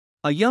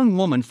A young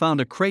woman found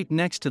a crate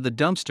next to the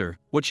dumpster.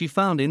 What she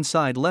found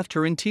inside left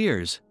her in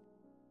tears.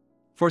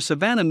 For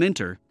Savannah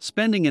Minter,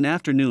 spending an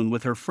afternoon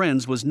with her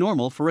friends was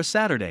normal for a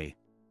Saturday.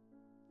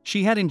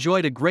 She had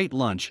enjoyed a great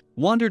lunch,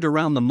 wandered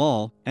around the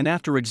mall, and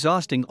after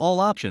exhausting all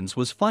options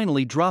was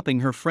finally dropping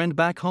her friend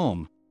back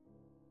home.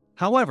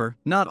 However,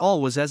 not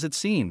all was as it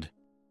seemed.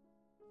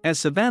 As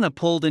Savannah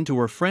pulled into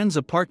her friend's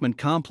apartment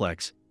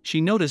complex, she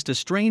noticed a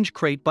strange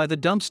crate by the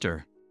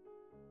dumpster.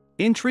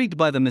 Intrigued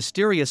by the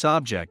mysterious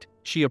object,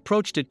 she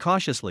approached it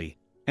cautiously,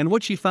 and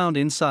what she found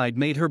inside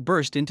made her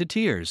burst into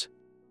tears.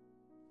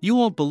 You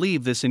won't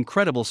believe this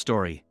incredible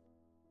story.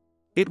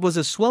 It was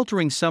a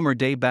sweltering summer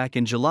day back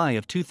in July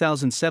of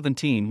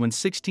 2017 when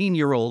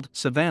 16-year-old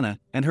Savannah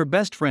and her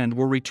best friend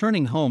were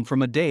returning home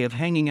from a day of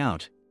hanging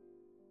out.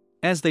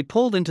 As they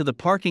pulled into the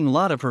parking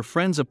lot of her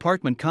friend's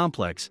apartment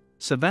complex,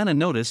 Savannah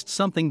noticed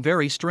something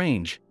very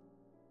strange.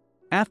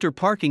 After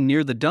parking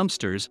near the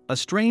dumpsters, a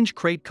strange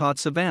crate caught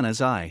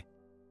Savannah's eye.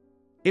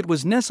 It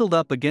was nestled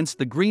up against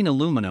the green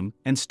aluminum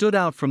and stood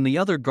out from the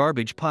other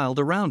garbage piled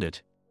around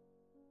it.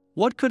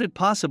 What could it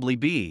possibly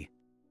be?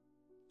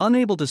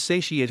 Unable to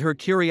satiate her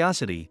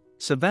curiosity,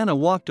 Savannah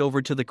walked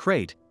over to the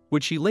crate,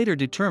 which she later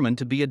determined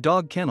to be a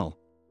dog kennel.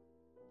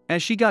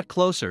 As she got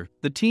closer,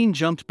 the teen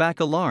jumped back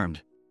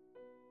alarmed.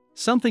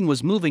 Something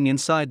was moving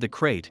inside the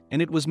crate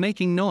and it was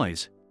making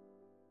noise.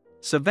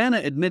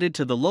 Savannah admitted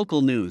to the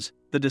local news,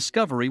 the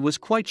discovery was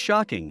quite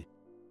shocking.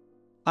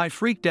 I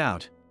freaked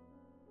out.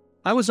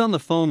 I was on the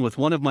phone with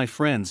one of my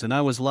friends and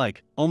I was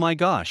like, oh my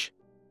gosh.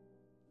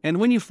 And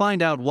when you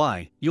find out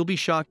why, you'll be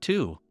shocked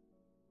too.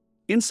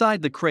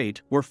 Inside the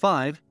crate were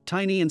 5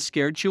 tiny and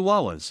scared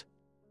chihuahuas.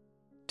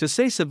 To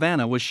say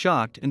Savannah was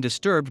shocked and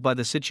disturbed by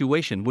the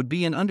situation would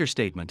be an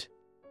understatement.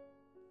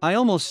 I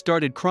almost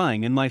started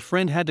crying and my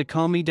friend had to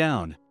calm me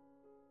down.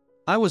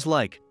 I was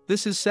like,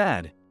 this is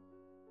sad.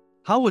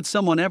 How would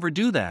someone ever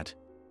do that?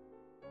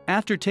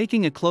 After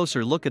taking a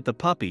closer look at the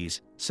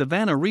puppies,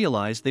 Savannah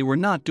realized they were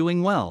not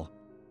doing well.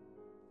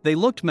 They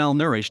looked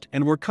malnourished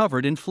and were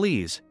covered in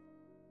fleas.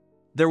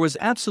 There was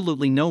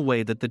absolutely no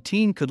way that the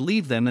teen could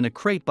leave them in a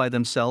crate by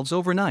themselves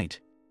overnight.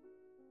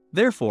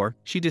 Therefore,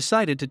 she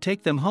decided to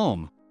take them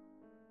home.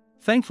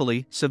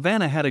 Thankfully,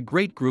 Savannah had a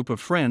great group of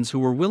friends who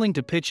were willing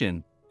to pitch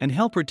in and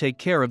help her take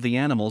care of the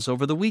animals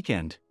over the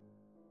weekend.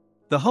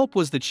 The hope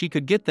was that she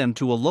could get them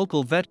to a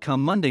local vet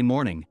come Monday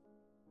morning.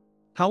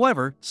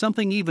 However,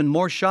 something even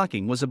more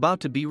shocking was about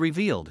to be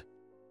revealed.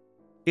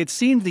 It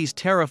seemed these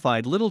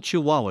terrified little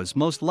chihuahuas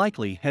most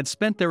likely had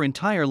spent their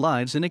entire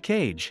lives in a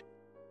cage.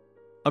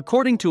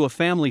 According to a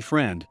family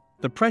friend,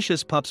 the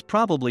precious pups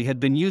probably had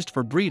been used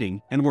for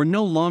breeding and were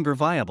no longer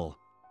viable.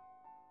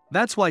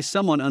 That's why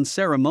someone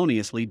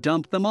unceremoniously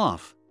dumped them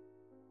off.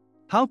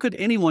 How could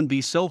anyone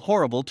be so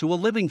horrible to a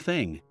living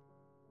thing?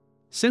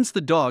 Since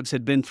the dogs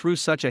had been through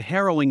such a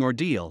harrowing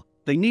ordeal,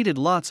 they needed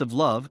lots of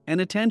love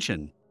and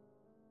attention.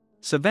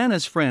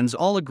 Savannah's friends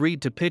all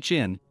agreed to pitch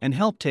in and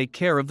help take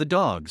care of the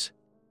dogs.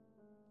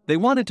 They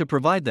wanted to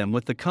provide them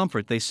with the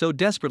comfort they so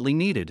desperately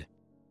needed.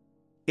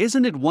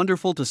 Isn't it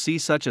wonderful to see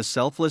such a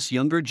selfless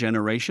younger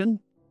generation?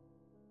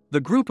 The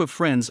group of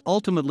friends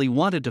ultimately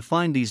wanted to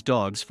find these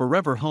dogs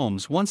forever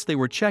homes once they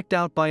were checked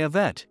out by a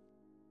vet.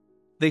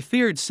 They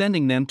feared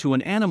sending them to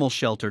an animal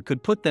shelter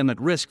could put them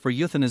at risk for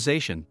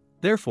euthanization,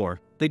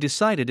 therefore, they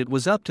decided it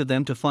was up to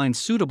them to find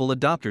suitable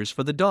adopters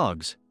for the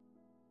dogs.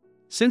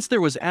 Since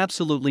there was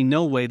absolutely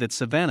no way that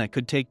Savannah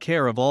could take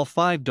care of all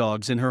 5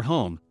 dogs in her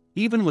home,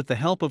 even with the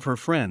help of her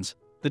friends,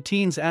 the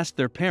teens asked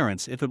their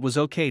parents if it was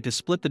okay to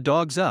split the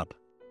dogs up.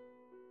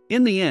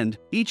 In the end,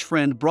 each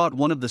friend brought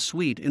one of the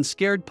sweet and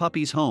scared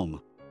puppies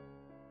home.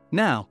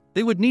 Now,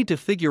 they would need to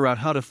figure out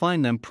how to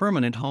find them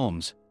permanent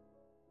homes.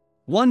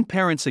 One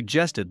parent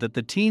suggested that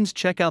the teens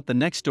check out the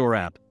Nextdoor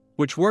app,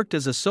 which worked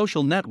as a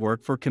social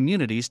network for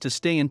communities to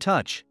stay in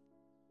touch.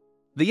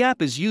 The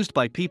app is used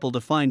by people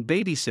to find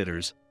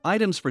babysitters,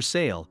 items for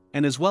sale,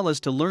 and as well as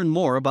to learn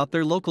more about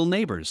their local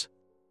neighbors.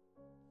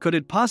 Could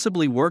it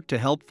possibly work to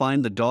help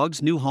find the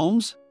dogs new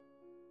homes?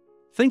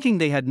 Thinking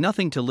they had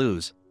nothing to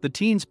lose, the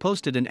teens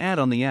posted an ad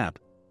on the app,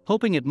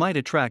 hoping it might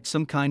attract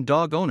some kind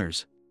dog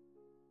owners.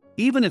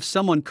 Even if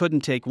someone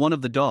couldn't take one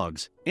of the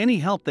dogs, any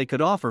help they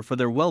could offer for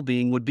their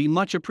well-being would be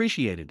much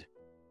appreciated.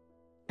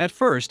 At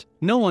first,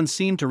 no one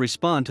seemed to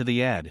respond to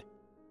the ad.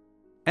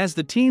 As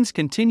the teens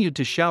continued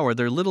to shower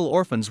their little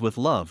orphans with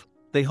love,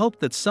 they hoped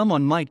that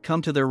someone might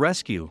come to their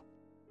rescue.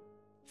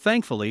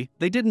 Thankfully,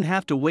 they didn't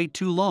have to wait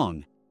too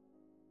long.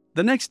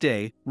 The next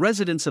day,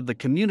 residents of the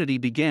community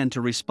began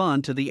to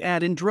respond to the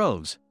ad in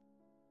droves.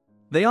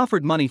 They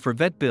offered money for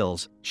vet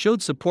bills,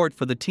 showed support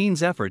for the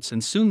teens' efforts,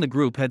 and soon the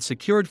group had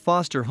secured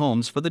foster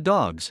homes for the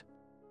dogs.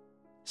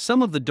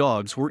 Some of the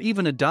dogs were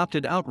even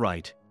adopted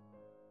outright.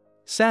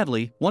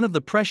 Sadly, one of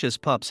the precious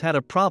pups had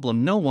a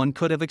problem no one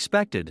could have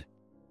expected.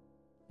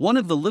 One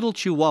of the little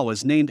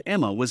chihuahuas named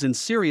Emma was in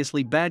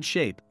seriously bad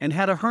shape and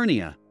had a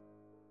hernia.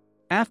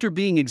 After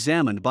being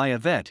examined by a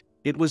vet,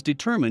 it was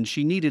determined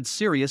she needed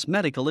serious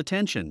medical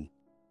attention.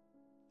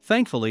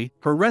 Thankfully,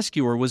 her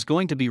rescuer was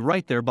going to be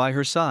right there by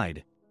her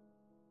side.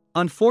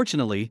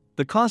 Unfortunately,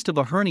 the cost of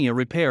a hernia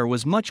repair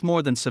was much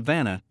more than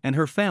Savannah and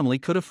her family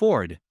could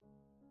afford.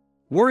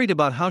 Worried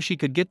about how she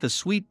could get the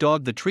sweet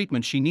dog the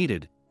treatment she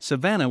needed,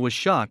 Savannah was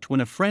shocked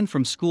when a friend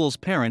from school's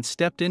parents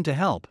stepped in to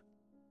help.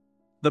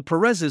 The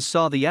Perezes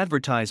saw the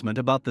advertisement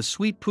about the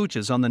sweet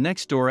pooches on the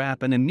Nextdoor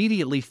app and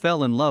immediately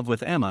fell in love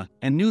with Emma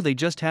and knew they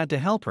just had to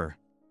help her.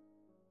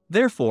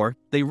 Therefore,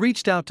 they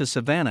reached out to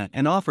Savannah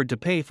and offered to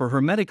pay for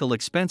her medical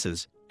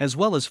expenses, as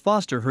well as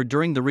foster her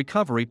during the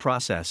recovery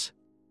process.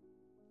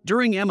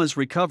 During Emma's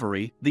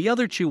recovery, the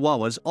other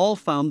Chihuahuas all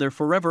found their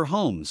forever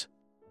homes.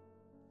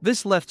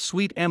 This left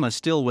sweet Emma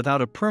still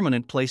without a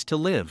permanent place to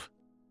live.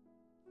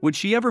 Would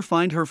she ever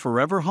find her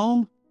forever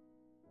home?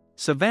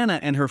 Savannah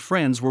and her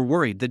friends were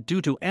worried that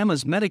due to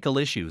Emma's medical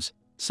issues,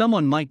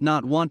 someone might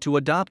not want to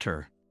adopt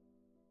her.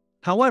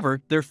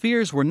 However, their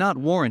fears were not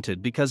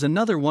warranted because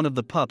another one of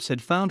the pups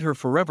had found her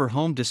forever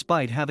home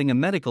despite having a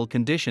medical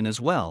condition as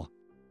well.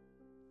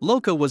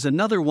 Loca was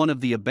another one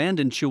of the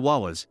abandoned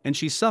Chihuahuas and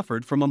she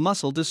suffered from a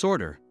muscle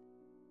disorder.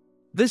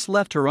 This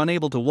left her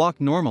unable to walk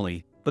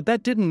normally, but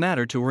that didn't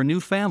matter to her new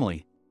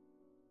family.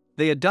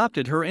 They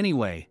adopted her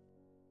anyway.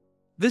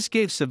 This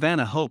gave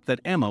Savannah hope that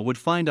Emma would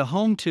find a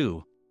home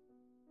too.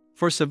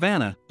 For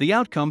Savannah, the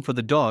outcome for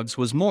the dogs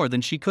was more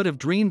than she could have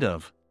dreamed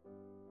of.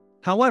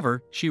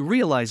 However, she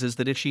realizes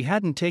that if she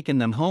hadn't taken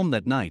them home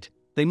that night,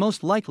 they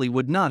most likely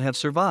would not have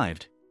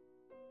survived.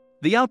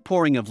 The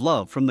outpouring of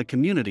love from the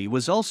community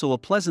was also a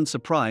pleasant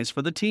surprise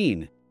for the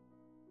teen.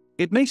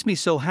 It makes me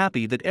so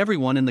happy that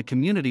everyone in the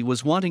community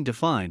was wanting to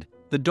find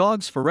the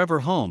dogs' forever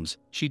homes,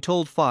 she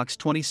told Fox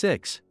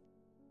 26.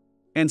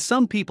 And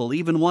some people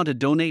even want to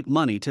donate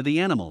money to the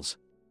animals.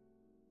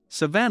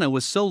 Savannah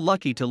was so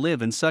lucky to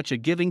live in such a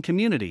giving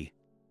community.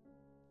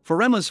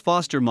 For Emma's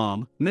foster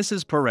mom,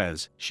 Mrs.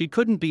 Perez, she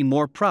couldn't be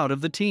more proud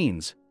of the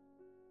teens.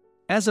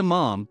 As a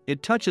mom,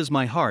 it touches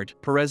my heart,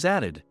 Perez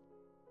added.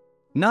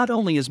 Not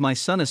only is my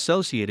son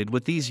associated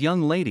with these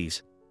young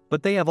ladies,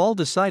 but they have all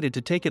decided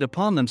to take it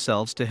upon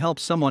themselves to help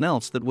someone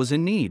else that was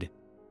in need.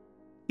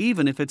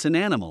 Even if it's an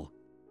animal.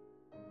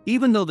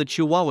 Even though the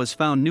Chihuahuas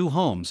found new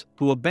homes,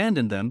 who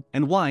abandoned them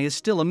and why is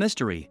still a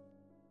mystery.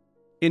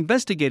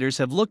 Investigators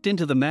have looked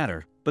into the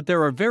matter, but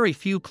there are very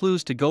few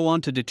clues to go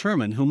on to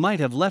determine who might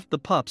have left the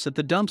pups at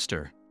the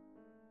dumpster.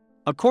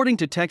 According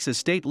to Texas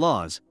state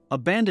laws,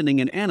 abandoning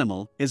an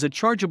animal is a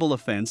chargeable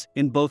offense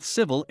in both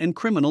civil and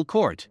criminal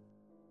court.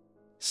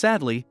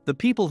 Sadly, the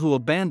people who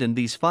abandoned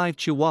these 5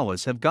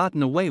 Chihuahuas have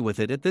gotten away with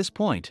it at this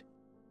point.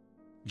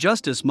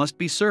 Justice must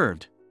be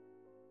served.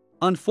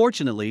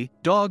 Unfortunately,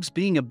 dogs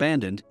being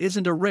abandoned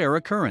isn't a rare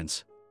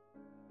occurrence.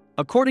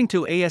 According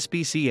to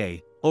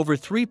ASPCA, over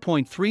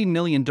 3.3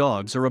 million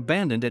dogs are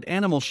abandoned at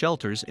animal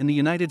shelters in the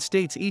United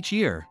States each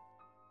year.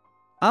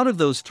 Out of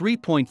those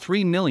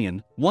 3.3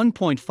 million,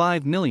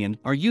 1.5 million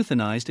are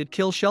euthanized at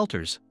kill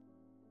shelters.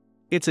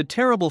 It's a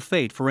terrible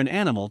fate for an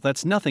animal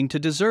that's nothing to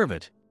deserve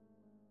it.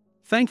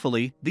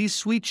 Thankfully, these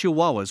sweet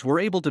Chihuahuas were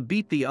able to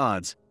beat the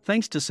odds,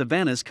 thanks to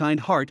Savannah's kind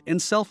heart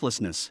and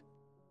selflessness.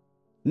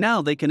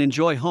 Now they can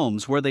enjoy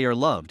homes where they are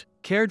loved,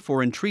 cared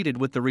for and treated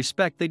with the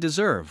respect they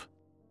deserve.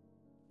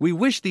 We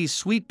wish these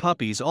sweet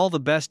puppies all the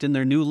best in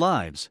their new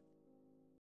lives.